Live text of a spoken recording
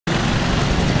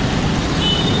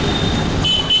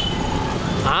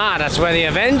that's where the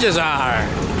Avengers are.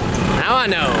 Now I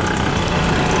know.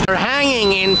 They're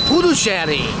hanging in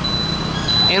Puducherry,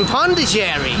 in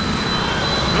Pondicherry.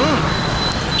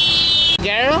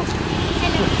 Girl?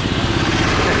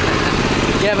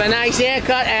 You have a nice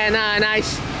haircut and a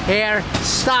nice hair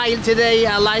style today.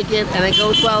 I like it, and it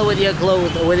goes well with your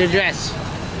clothes or with your dress.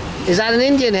 Is that an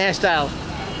Indian hairstyle?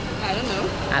 I don't know.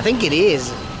 I think it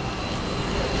is.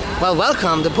 Well,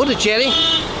 welcome to Puducherry,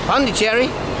 Pondicherry.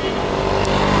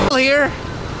 Here,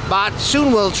 but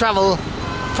soon we'll travel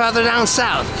further down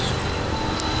south.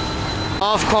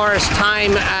 Of course,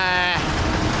 time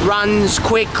runs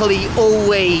quickly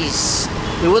always.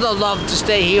 We would have loved to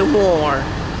stay here more.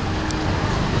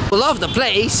 We love the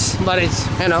place, but it's,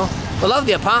 you know, we love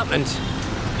the apartment.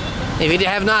 If you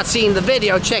have not seen the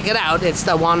video, check it out. It's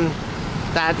the one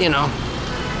that, you know,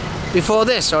 before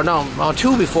this, or no, or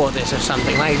two before this, or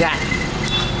something like that.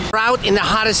 We're out in the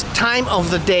hottest time of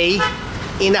the day,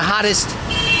 in the hottest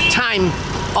time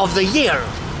of the year.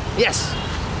 Yes.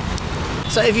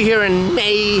 So if you're here in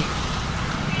May,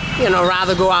 you know,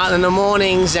 rather go out in the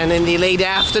mornings and in the late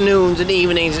afternoons and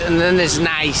evenings, and then it's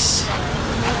nice.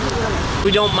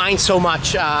 We don't mind so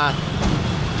much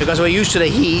because we're used to the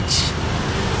heat.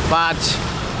 But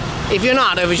if you're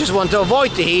not, if you just want to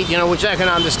avoid the heat, you know, which I can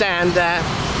understand,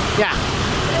 yeah,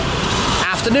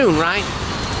 afternoon, right?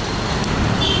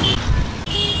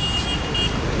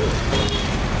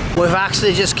 We've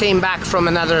actually just came back from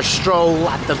another stroll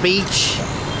at the beach,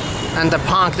 and the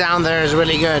park down there is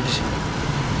really good.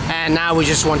 And now we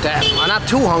just want to, well, not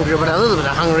too hungry, but a little bit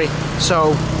hungry.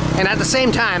 So, and at the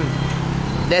same time,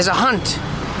 there's a hunt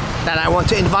that I want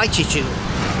to invite you to.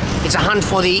 It's a hunt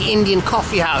for the Indian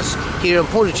coffee house here in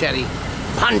Pondicherry.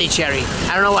 Pondicherry.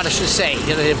 I don't know what I should say.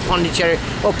 Pondicherry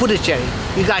or Puducherry.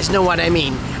 You guys know what I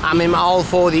mean. I'm all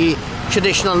for the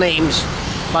traditional names,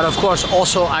 but of course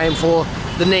also I am for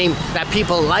the name that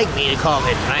people like me to call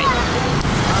it, right?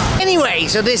 Anyway,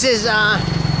 so this is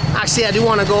actually I do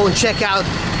want to go and check out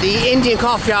the Indian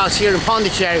coffee house here in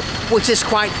Pondicherry, which is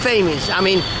quite famous. I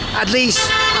mean, at least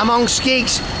amongst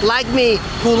geeks like me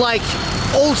who like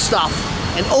old stuff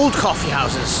and old coffee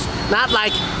houses, not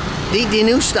like the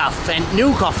new stuff and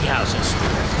new coffee houses.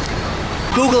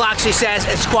 Google actually says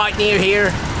it's quite near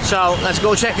here, so let's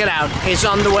go check it out. It's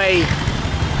on the way,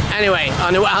 anyway,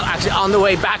 actually on the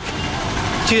way back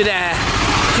to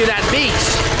that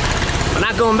beach. We're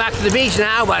not going back to the beach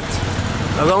now, but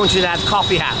we're going to that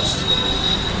coffee house.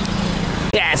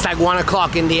 Yeah, it's like 1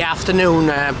 o'clock in the afternoon.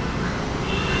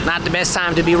 Not the best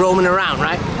time to be roaming around,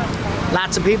 right?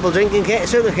 Lots of people drinking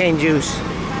sugarcane juice,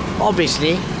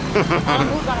 obviously.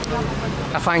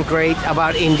 I find great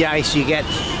about India is you get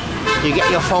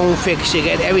your phone fixed, you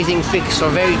get everything fixed for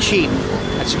very cheap.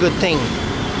 That's a good thing.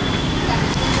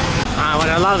 What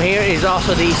I love here is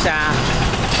also these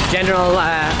general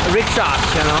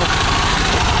rickshaws, you know.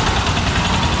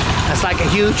 It's like a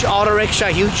huge auto rickshaw,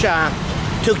 huge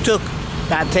tuk-tuk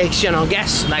that takes, you know,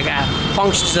 guests, like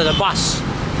functions as a bus.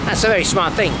 That's a very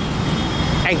smart thing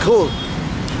and cool.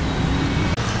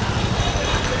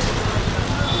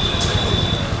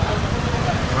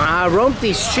 I roamed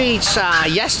these streets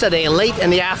yesterday late in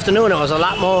the afternoon. There was a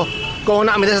lot more going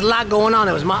on. I mean, there's a lot going on.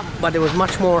 But there was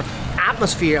much more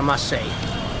atmosphere, I must say.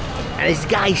 And these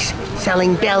guys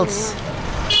selling belts.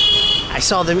 I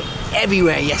saw them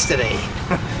everywhere yesterday.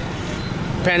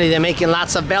 Apparently they're making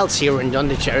lots of belts here in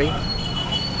Pondicherry.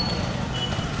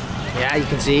 Yeah, you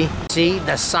can see. See,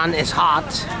 the sun is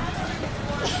hot.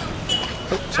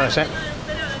 Oh, sorry, sir.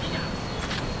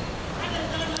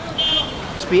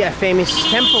 Must be a famous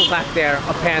temple back there,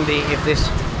 apparently, if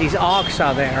these arcs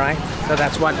are there, right? So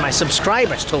that's what my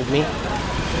subscribers told me.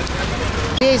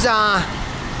 These are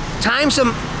time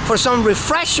for some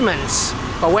refreshments.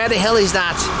 But where the hell is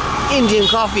that Indian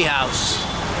coffee house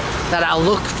that I'll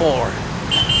look for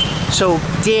so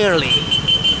dearly?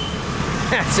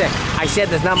 That's it. I said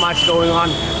there's not much going on,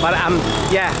 but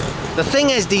yeah. The thing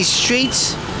is, these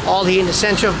streets, all here in the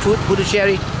center of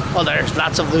Puducherry, well, there's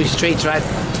lots of these streets, right?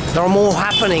 There are more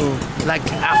happening, like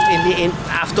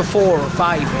after 4 or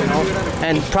 5, you know,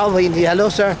 and probably in the hello,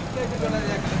 sir.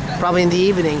 Probably in the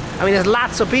evening. I mean, there's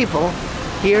lots of people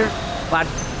here, but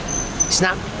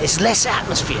it's less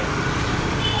atmosphere.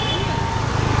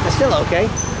 It's still okay.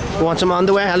 You want some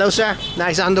underwear? Hello, sir.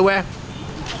 Nice underwear.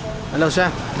 Hello,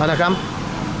 sir. Welcome.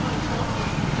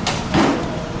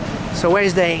 So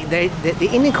where's the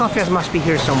Indian coffee house? Must be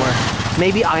here somewhere.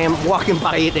 Maybe I am walking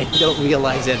by it and don't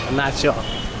realize it. I'm not sure.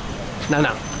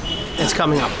 No, it's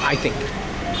coming up, I think.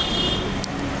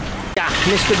 Yeah,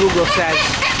 Mr. Google says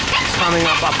it's coming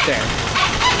up there.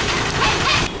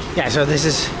 Yeah, so this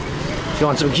is, if you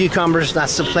want some cucumbers,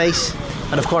 that's the place.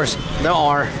 But of course, there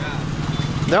are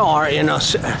you know,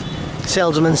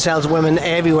 salesmen, saleswomen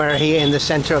everywhere here in the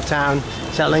center of town,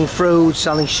 selling fruit,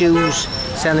 selling shoes,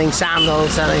 selling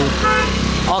sandals, selling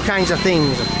all kinds of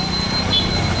things.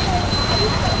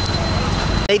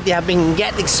 Lately I've been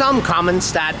getting some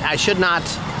comments that I should not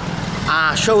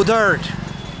show dirt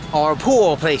or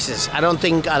poor places. I don't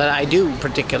think that I do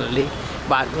particularly,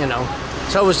 but you know,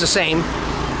 it's always the same.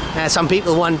 Some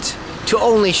people want to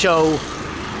only show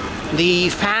the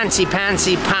fancy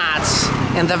parts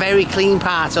and the very clean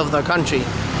parts of their country.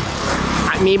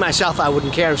 Me myself, I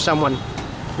wouldn't care if someone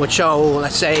would show,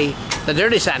 let's say, the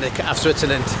dirty side of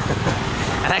Switzerland.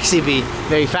 It'd actually be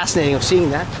very fascinating of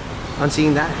seeing that. Now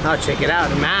check it out,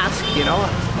 a mask, you know.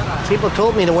 People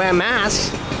told me to wear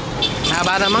masks. How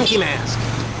about a monkey mask?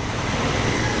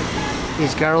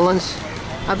 These garlands,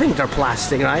 I think they're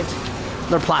plastic, right?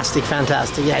 They're plastic,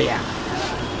 fantastic, yeah.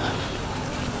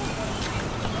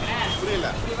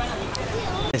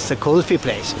 It's a coffee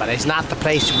place, but it's not the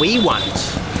place we want.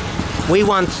 We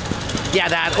want, yeah,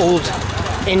 that old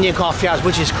Indian coffee house,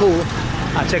 which is cool.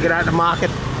 I'll check it out, the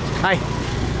market. Hi,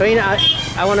 Karina,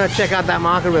 I want to check out that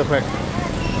market real quick.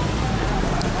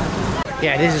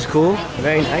 Yeah, this is cool,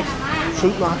 very nice.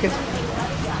 Fruit market.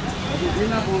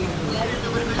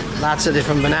 Lots of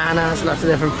different bananas, lots of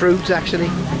different fruits actually.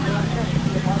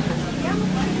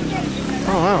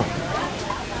 Oh wow,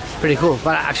 pretty cool.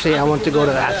 But actually I want to go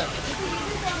to that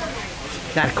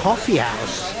coffee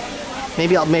house.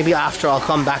 Maybe after I'll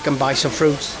come back and buy some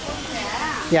fruits.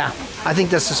 Yeah, I think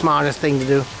that's the smartest thing to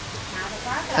do.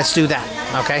 Let's do that,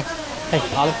 okay? Hey,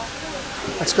 Olive,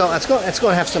 let's go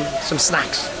and have some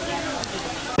snacks.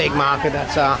 Big market,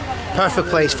 that's a perfect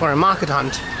place for a market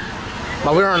hunt.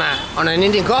 But we're on an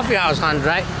Indian coffee house hunt,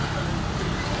 right?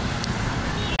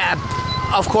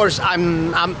 Of course,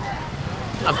 I've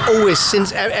always,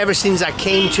 ever since I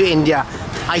came to India,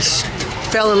 I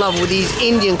fell in love with these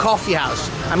Indian coffee houses.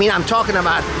 I mean, I'm talking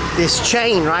about this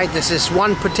chain, right? This is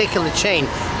one particular chain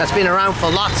that's been around for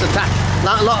lots of time,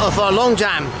 for a long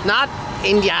time. Not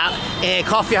India,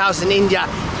 coffee house in India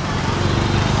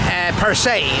per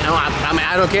se. You know, I mean,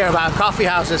 I don't care about coffee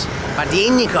houses, but the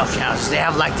Indian coffee houses, they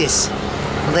have like this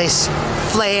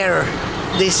flair,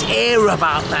 this air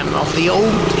about them of the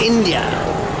old India,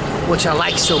 which I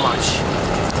like so much.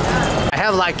 I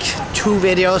have like 2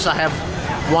 videos. I have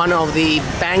one of the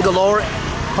Bangalore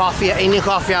Indian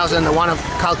coffee house and the one of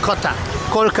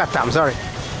Kolkata, I'm sorry.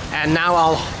 And now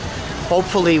I'll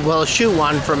hopefully will shoot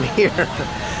one from here.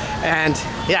 And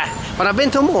yeah, but I've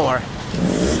been to more.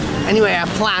 Anyway, I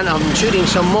plan on shooting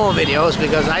some more videos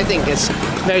because I think it's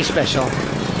very special.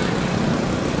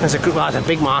 It's a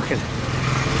big market.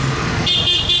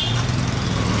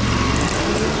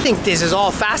 I think this is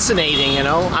all fascinating, you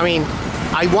know. I mean,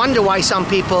 I wonder why some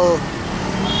people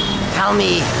tell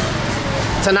me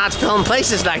to not film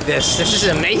places like this. This is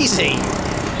amazing.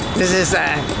 This is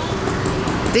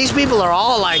these people are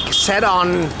all like set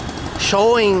on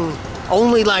showing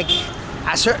only like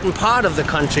a certain part of the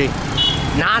country.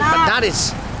 Not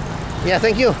it's, yeah,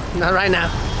 thank you, not right now.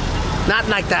 Not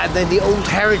like that, the old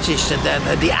heritage,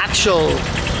 the actual,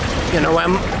 you know,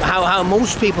 how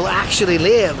most people actually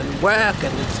live and work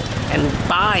and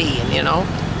buy, and you know.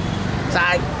 So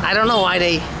I don't know why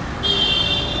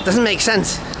doesn't make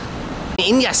sense.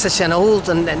 India is such an old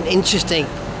and interesting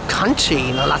country,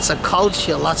 you know, lots of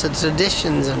culture, lots of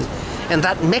traditions, and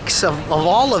that mix of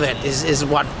all of it is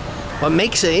what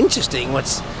makes it interesting,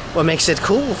 what makes it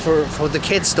cool for the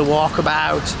kids to walk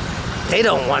about. They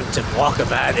don't want to walk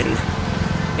about in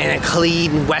a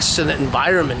clean Western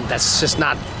environment that's just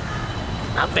not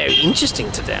very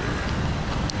interesting to them.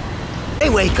 They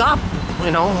wake up,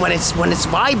 you know, when it's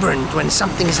vibrant, when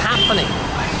something's happening.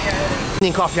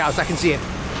 Indian coffee house, I can see it.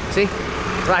 See?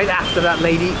 Right after that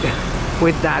lady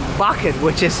with that bucket,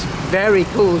 which is very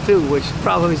cool too, which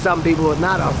probably some people would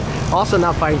also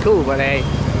not find cool, but hey,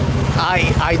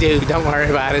 I do, don't worry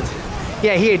about it.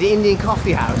 Yeah, here, the Indian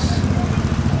coffee house.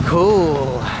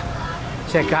 Cool.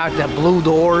 Check out the blue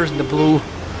doors, the blue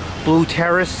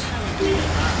terrace.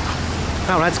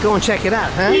 Oh, let's go and check it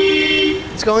out, huh?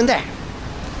 Let's go in there.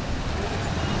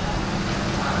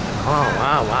 Oh,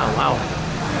 wow.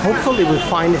 Hopefully we'll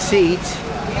find a seat.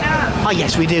 Oh,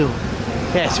 yes, we do.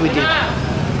 Yes, we do.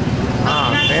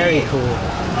 Oh, very cool.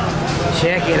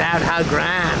 Check it out, how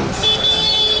grand.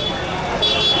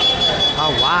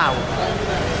 Oh, wow.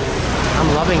 I'm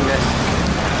loving this.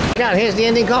 God, here's the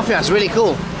Indian coffee house. Really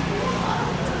cool.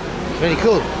 Really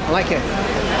cool. I like it.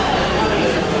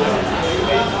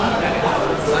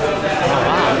 Oh,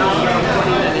 wow.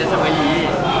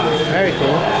 Very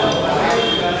cool.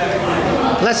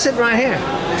 Let's sit right here.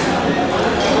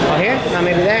 Oh, here? No,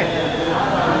 maybe there.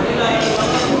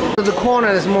 The corner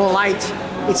is more light.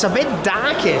 It's a bit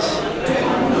darkish.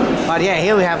 But yeah,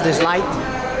 here we have this light.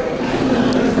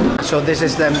 So this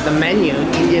is the menu,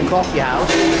 Indian Coffee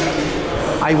House.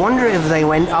 I wonder if they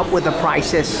went up with the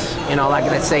prices, you know, like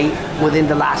let's say within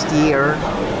the last year.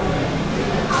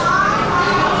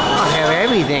 I have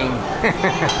everything.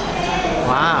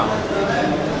 Wow.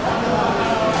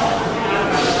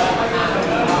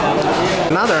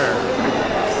 Another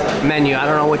menu. I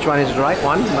don't know which one is the right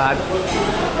one, but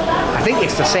I think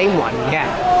it's the same one. Yeah.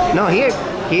 No, here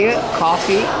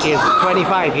coffee is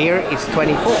 25. Here it's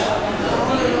 24.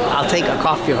 I'll take a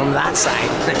coffee from that side.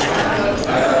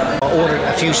 I ordered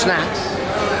a few snacks.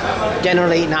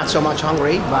 Generally not so much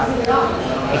hungry, but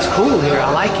it's cool here.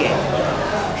 I like it.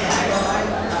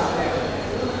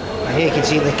 And here you can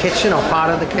see the kitchen or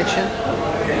part of the kitchen.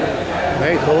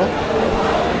 Very cool.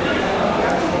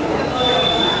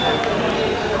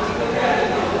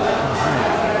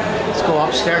 Let's go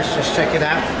upstairs, just check it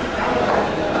out.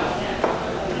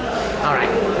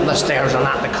 Alright, the stairs are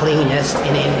not the cleanest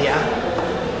in India.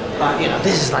 But you know,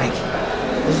 this is like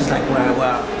where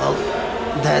well,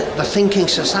 the thinking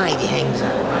society hangs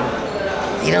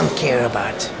out. They don't care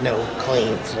about no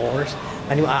clean floors.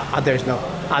 Anyway, there's no.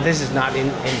 This is not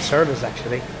in service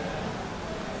actually.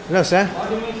 Hello, sir. What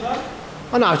do you mean, sir?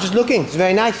 Oh no, I was just looking. It's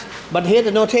very nice. But here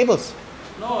there are no tables.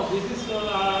 No, this is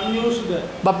unused.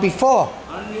 But before.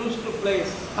 Unused place.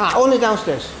 Only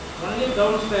downstairs. Only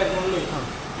downstairs only.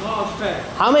 No upstairs.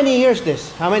 How many years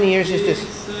this? How many years is this?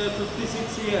 It's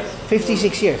 56 years.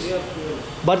 56 years. Yes,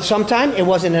 yes. But sometime it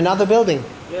was in another building.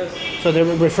 Yes. So the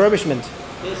refurbishment.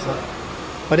 Yes, sir.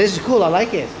 But this is cool. I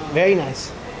like it. Very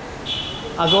nice.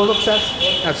 I'll go look, sir.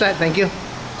 Outside. Thank you.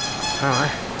 All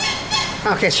right.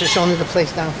 Okay, so it's only the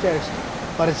place downstairs,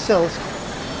 but it's still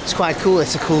it's quite cool.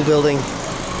 It's a cool building.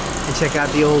 And check out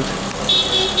the old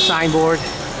signboard.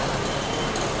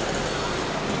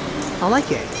 I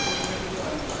like it.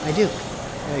 I do.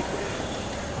 Very cool.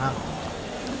 Wow.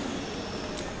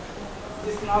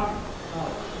 It's not.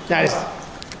 That is.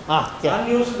 Yeah.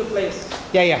 Unused place.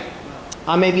 Yeah,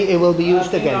 yeah. Maybe it will be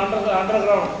used again.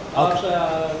 Underground.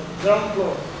 Okay. Ground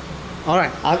floor. All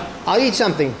right. I'll eat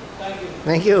something. Thank you.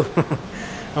 Thank you.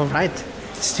 All right.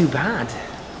 It's too bad.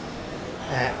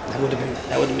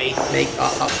 That would make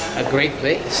a great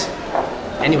place.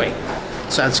 Anyway,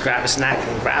 so let's grab a snack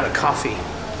and grab a coffee.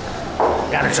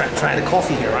 Gotta try the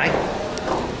coffee here, right?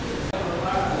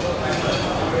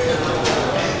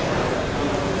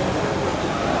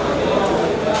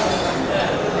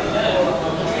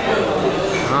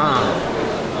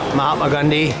 Mahatma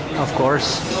Gandhi, of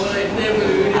course.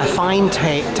 A fine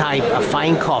type, a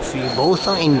fine coffee. Both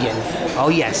are Indian. Oh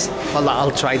yes. Well,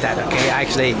 I'll try that. Okay.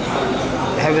 Actually,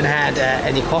 I haven't had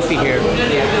any coffee here.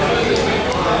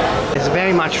 It's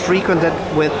very much frequented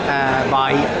with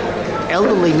by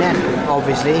elderly men,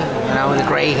 obviously. You know, with the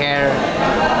grey hair,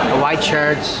 the white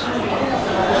shirts.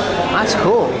 That's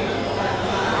cool.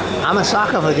 I'm a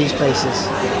sucker for these places.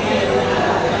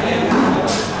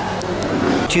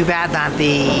 Too bad that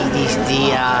the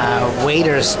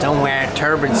waiters don't wear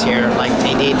turbans here like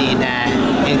they did in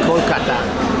Kolkata.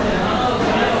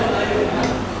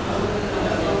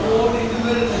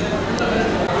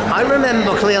 I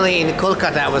remember clearly in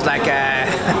Kolkata it was like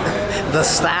the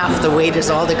staff, the waiters,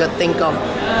 all they could think of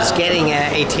is getting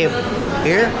a tip.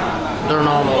 Here, they're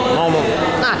normal,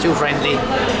 not too friendly,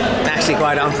 actually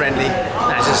quite unfriendly.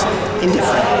 That's just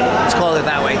indifferent. Let's call it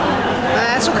that way.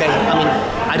 That's okay. I mean,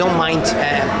 I don't mind,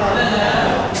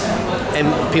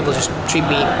 and people just treat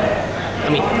me. I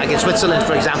mean, like in Switzerland,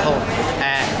 for example,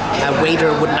 a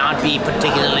waiter would not be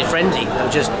particularly friendly.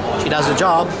 Just she does the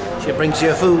job, she brings you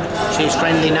your food, she's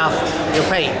friendly enough, you'll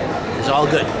pay. It's all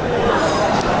good.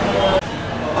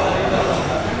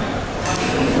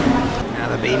 Now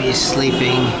the baby is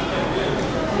sleeping.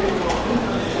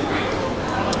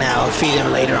 Now I'll feed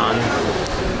him later on.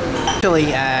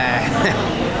 Actually,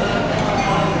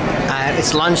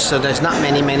 it's lunch, so there's not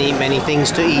many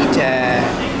things to eat.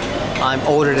 I've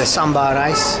ordered a sambar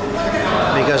rice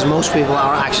because most people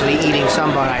are actually eating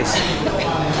sambar rice,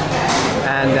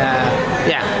 and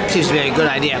yeah, seems to be a good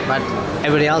idea. But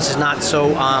everybody else is not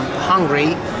so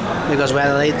hungry because we had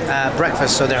a late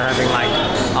breakfast, so they're having like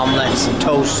omelets and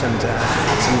toast and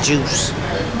some juice.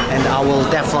 And I will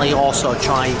definitely also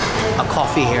try a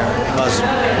coffee here because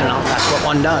you know that's what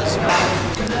one does.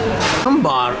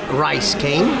 Sambar rice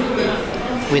came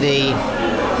with a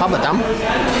papadam,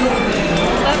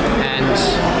 and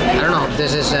I don't know.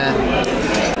 This is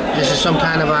some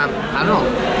kind of a I don't know.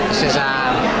 This is a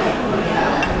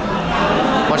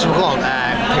what's it called?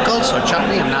 Pickles or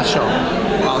chutney? I'm not sure.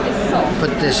 Well, put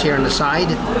this here on the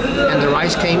side, and the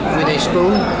rice came with a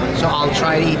spoon, so I'll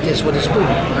try to eat this with a spoon.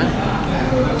 Right?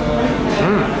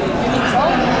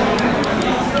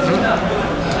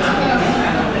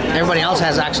 Everybody else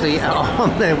has actually an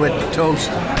omelette with toast.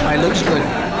 It looks good.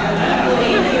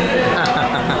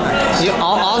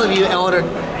 all of you ordered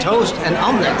toast and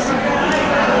omelets.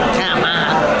 Come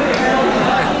on.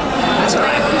 That's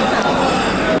alright.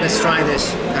 Let's try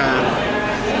this.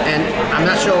 And I'm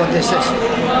not sure what this is.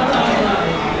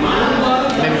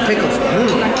 Maybe pickles.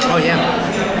 Oh yeah.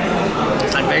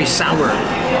 It's like very sour.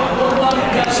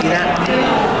 Can you see that?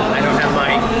 I don't have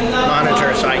my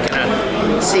monitor, so I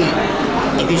cannot see.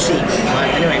 If you see. But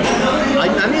anyway,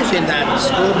 I'm using that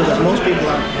spoon because most people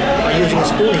are using a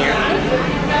spoon here.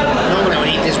 Normally I would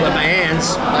eat this with my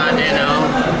hands, but you know,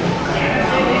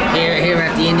 here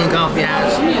at the Indian coffee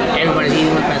house, everybody's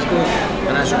eating with my spoon.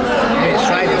 And that's hey, let's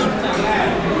try this.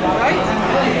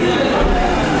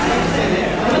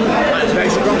 It's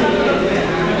very strong.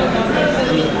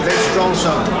 I mean, very strong, so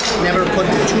never put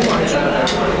too much.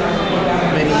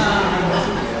 Maybe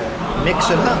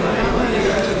mix it up.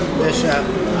 This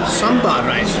samba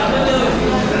rice. I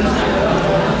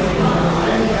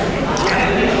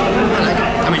like it.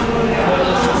 I mean,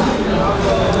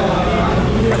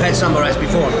 I've had samba rice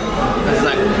before. It's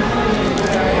like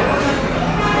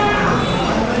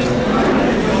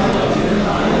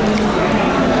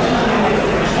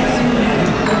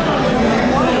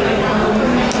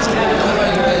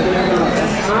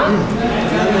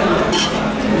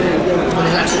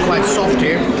it's actually quite soft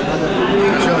here. I'm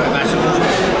not sure if I suppose.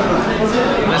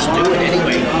 Let's do it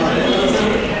anyway.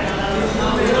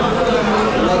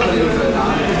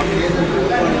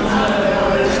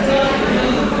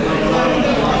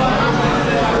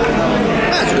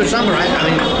 That's a good summer, right? I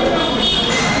mean,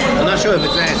 I'm not sure if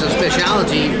it's a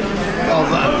speciality of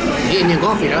the Indian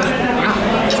coffee house.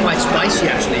 Yeah, it's quite spicy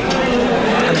actually. I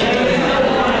mean,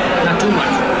 not too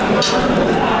much.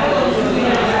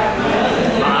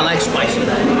 I like spicy.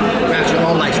 We actually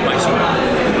all like spicy.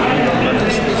 But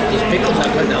these pickles I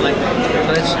put, I like them.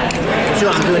 But I'm sure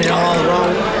I'm doing it all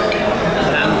wrong.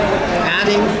 But I'm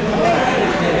adding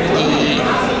the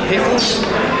pickles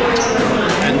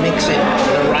and mixing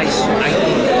the rice. I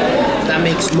think that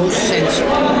makes most sense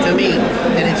to me.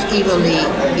 And it's evenly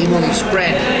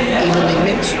spread, evenly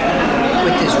mixed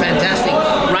with this fantastic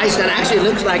rice that actually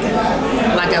looks like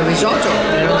a risotto,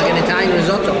 you know, like an Italian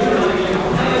risotto.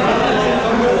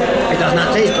 It does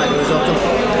not taste like a risotto,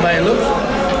 but it looks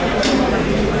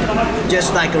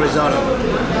just like a risotto.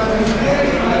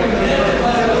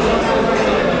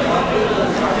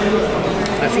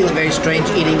 I feel very strange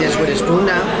eating this with a spoon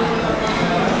now,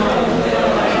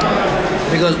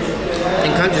 because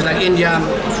in countries like India,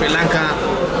 Sri Lanka,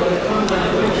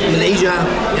 Malaysia,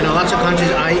 you know, lots of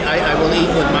countries I will eat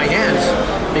with my hands,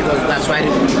 because that's why I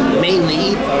mainly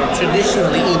eat or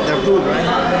traditionally eat their food, right?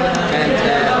 And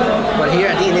but here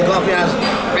at the Indian coffee house,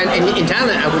 and in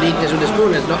Thailand, I would eat this with a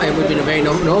spoon. It would be very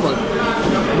normal.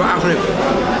 But actually,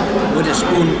 with a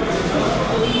spoon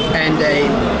and a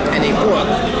fork.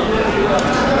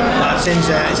 But since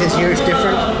here it's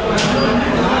different,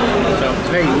 so it's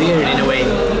very weird in a way.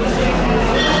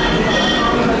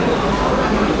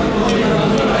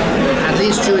 At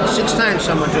least chew it 6 times,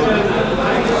 someone told me.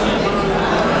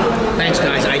 Thanks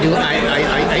guys, I eat,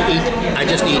 I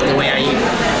just eat the way I eat.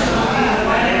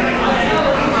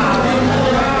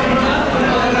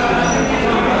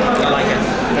 I like it.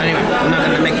 Anyway, I'm not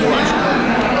going to make you watch.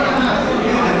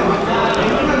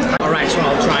 Alright, so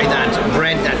I'll try that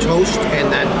bread, that toast,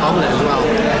 and that omelette as well.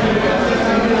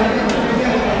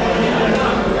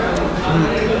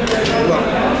 Well,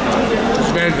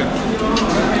 it's very good.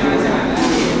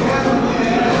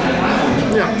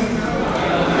 Yeah.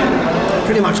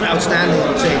 Pretty much outstanding, I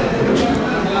would say.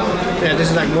 Yeah, this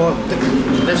is like more,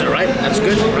 that's alright, that's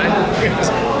good, right? Yes.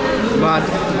 But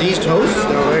these toasts,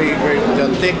 they're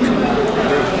they're thick,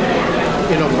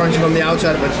 they're, you know, crunchy from the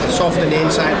outside, but soft on the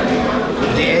inside.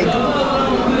 The egg.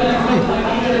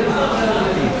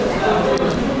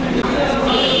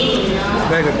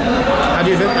 Very good. How do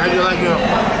you like your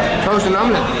toast and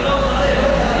omelette?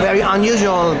 Very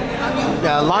unusual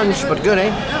lunch, but good,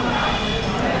 eh?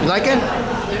 You like it?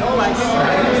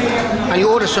 And you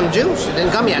ordered some juice, it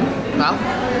didn't come yet. Well,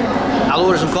 I'll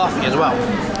order some coffee as well.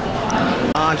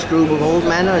 A large group of old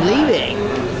men are leaving.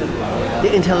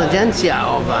 The intelligentsia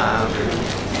of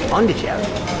Pondicherry.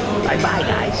 Bye-bye,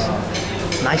 guys.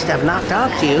 Nice to have not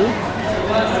talked to you.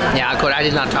 Yeah, I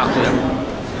did not talk to them.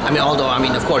 I mean, although, I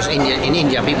mean, of course, in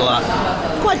India, people are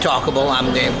quite talkable.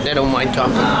 They don't mind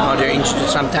talking, or they're interested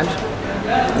sometimes.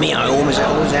 Me, I always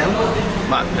am.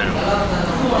 But, you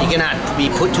know. You cannot be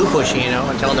too pushy, you know,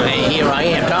 and tell them, hey, here I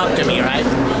am, talk to me, right?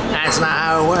 That's not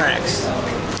how it works.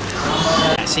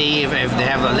 See, if they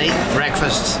have a late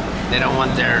breakfast, they don't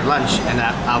want their lunch, and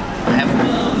I'm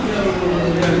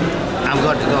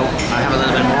good to go. I have a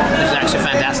little bit more. This is actually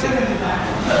fantastic.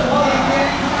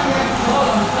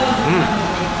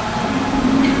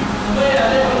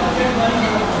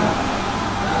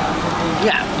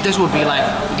 Yeah, this would be like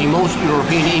the most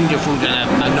European Indian food that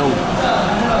I know.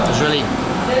 It's really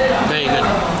very good.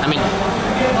 I mean,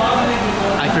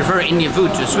 I prefer Indian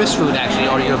food to Swiss food actually,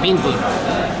 or European food.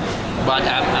 But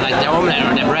I like their omelette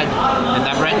or their bread, and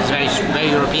that bread is very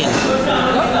European.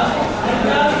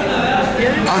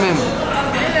 I mean,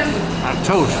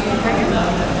 toast.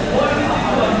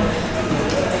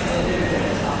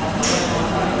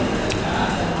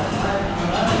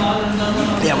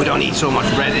 Yeah, we don't eat so much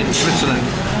bread in Switzerland.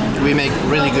 We make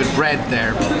really good bread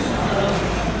there,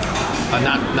 but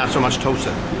not so much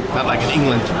toasted. Not like in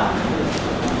England.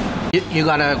 You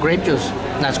got a grape juice.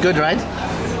 That's good, right?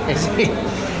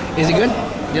 Is it good?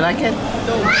 Do you like it?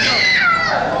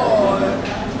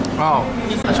 Oh,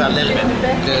 that's a little bit.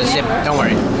 Just a sip. Don't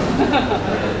worry.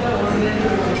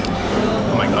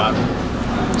 Oh my God,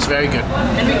 it's very good.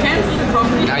 And we cancel the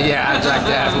coffee. Yeah, I'd like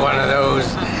to have one of those.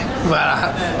 But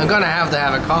I'm gonna have to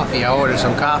have a coffee. I ordered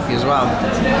some coffee as well.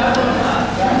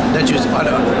 That juice,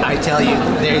 I tell you,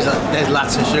 there's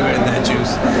lots of sugar in that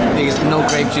juice. Because no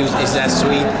grape juice is that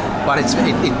sweet, but it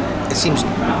seems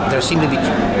there seem to be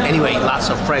anyway lots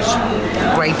of fresh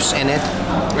grapes in it,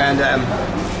 and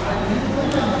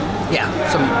yeah,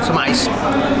 some ice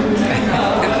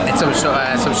and some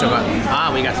sugar.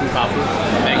 Ah, we got some coffee.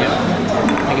 Very good.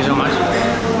 Thank you so much.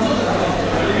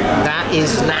 That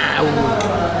is now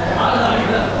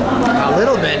a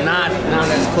little bit not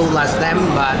as cool as them,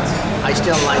 but I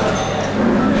still like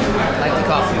the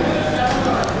coffee.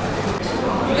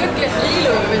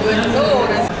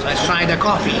 So let's try the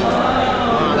coffee.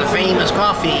 The famous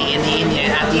coffee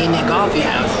at the Indian coffee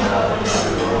house.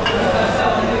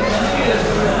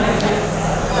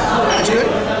 That's good.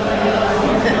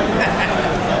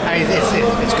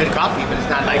 It's good coffee, but it's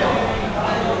not like.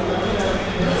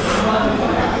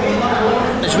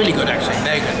 It's really good, actually.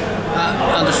 Very good.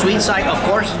 On the sweet side, of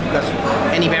course, because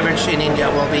any beverage in India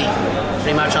will be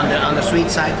pretty much on the sweet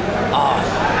side.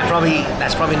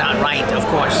 That's probably not right, of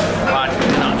course. But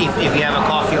you know, if you have a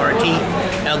coffee or a tea,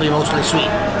 it'll be mostly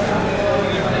sweet.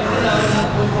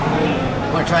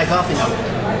 Want to try coffee now?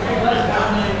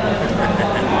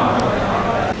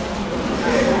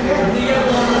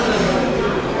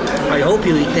 I hope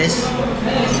you eat this.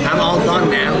 I'm all done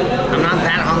now. I'm not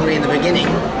that hungry in the beginning,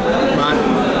 but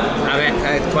I've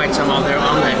had quite some of their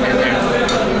omelette and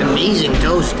their amazing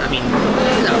toast. I mean,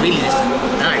 they're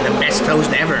like the best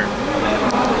toast ever.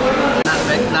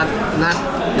 Not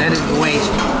let it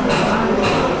waste.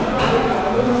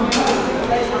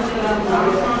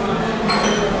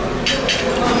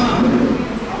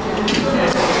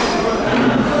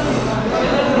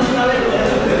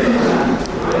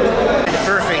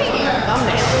 Perfect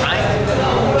thumbnail, right?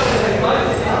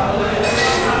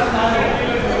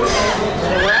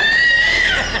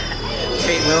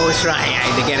 We always try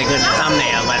to get a good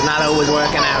thumbnail, but not always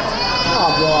working out.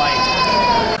 Oh boy.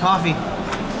 Coffee. I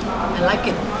like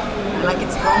it. I like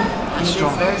it strong. And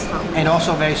Strong. it's very strong. And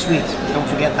also very sweet. Don't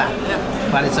forget that. Yeah.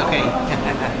 But it's okay.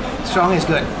 Strong is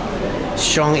good.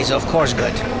 Strong is of course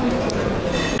good.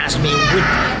 Ask me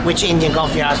which Indian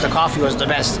coffee house the coffee was the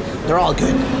best. They're all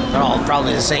good. They're all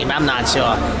probably the same. I'm not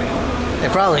sure.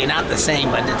 They're probably not the same,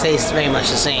 but the taste is very much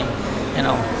the same. You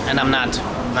know, and I'm not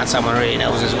someone who really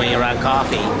knows his way around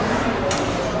coffee.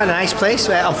 A nice place.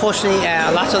 Unfortunately,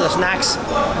 lots of the snacks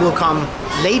will come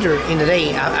later in the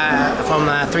day from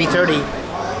 3:30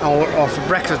 or for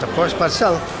breakfast, of course. But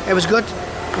still, it was good.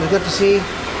 It was good to see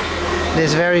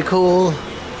this very cool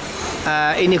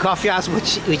Indian coffee house,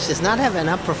 which does not have an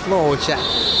upper floor, which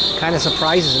kind of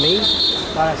surprises me.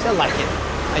 But I still like it.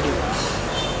 I do.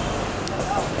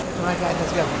 All right, guys,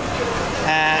 let's go.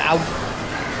 I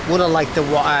would have liked to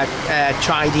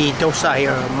try the dosa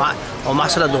here, or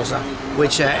masala dosa,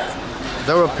 which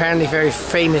they were apparently very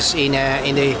famous in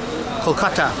the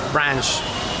Kolkata branch.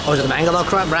 Or is it the Bangalore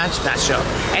branch? Not sure.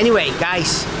 Anyway,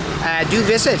 guys, do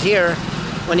visit here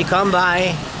when you come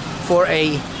by for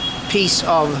a piece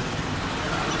of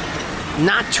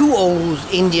not too old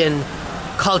Indian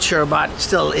culture, but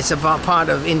still it's a part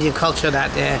of Indian culture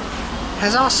that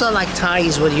has also like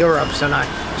ties with Europe. So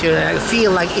I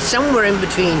feel like it's somewhere in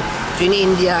between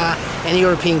India and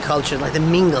European culture, like the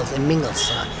mingles.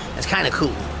 It's kind of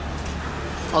cool.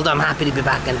 Although I'm happy to be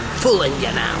back in full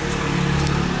India now.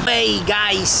 Hey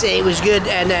guys, it was good,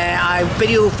 and I bid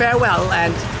you farewell.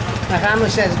 And my family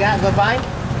says goodbye.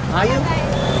 Are you?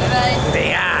 Bye-bye.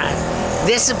 They are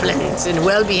disciplined and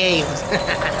well behaved.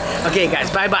 Okay, guys,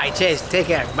 bye bye. Cheers. Take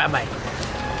care. Bye bye.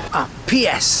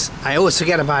 P.S. I always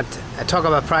forget about. I talk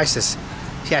about prices.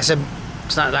 Yeah,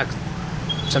 it's not like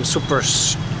some super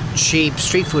cheap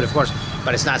street food, of course,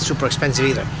 but it's not super expensive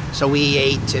either. So we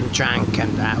ate and drank,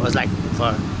 and it was like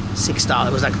for $6.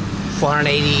 It was like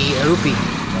 480 rupee,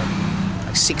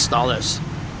 like $6,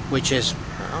 which is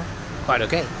quite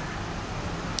okay.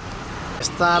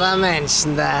 Just thought I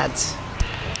mentioned that.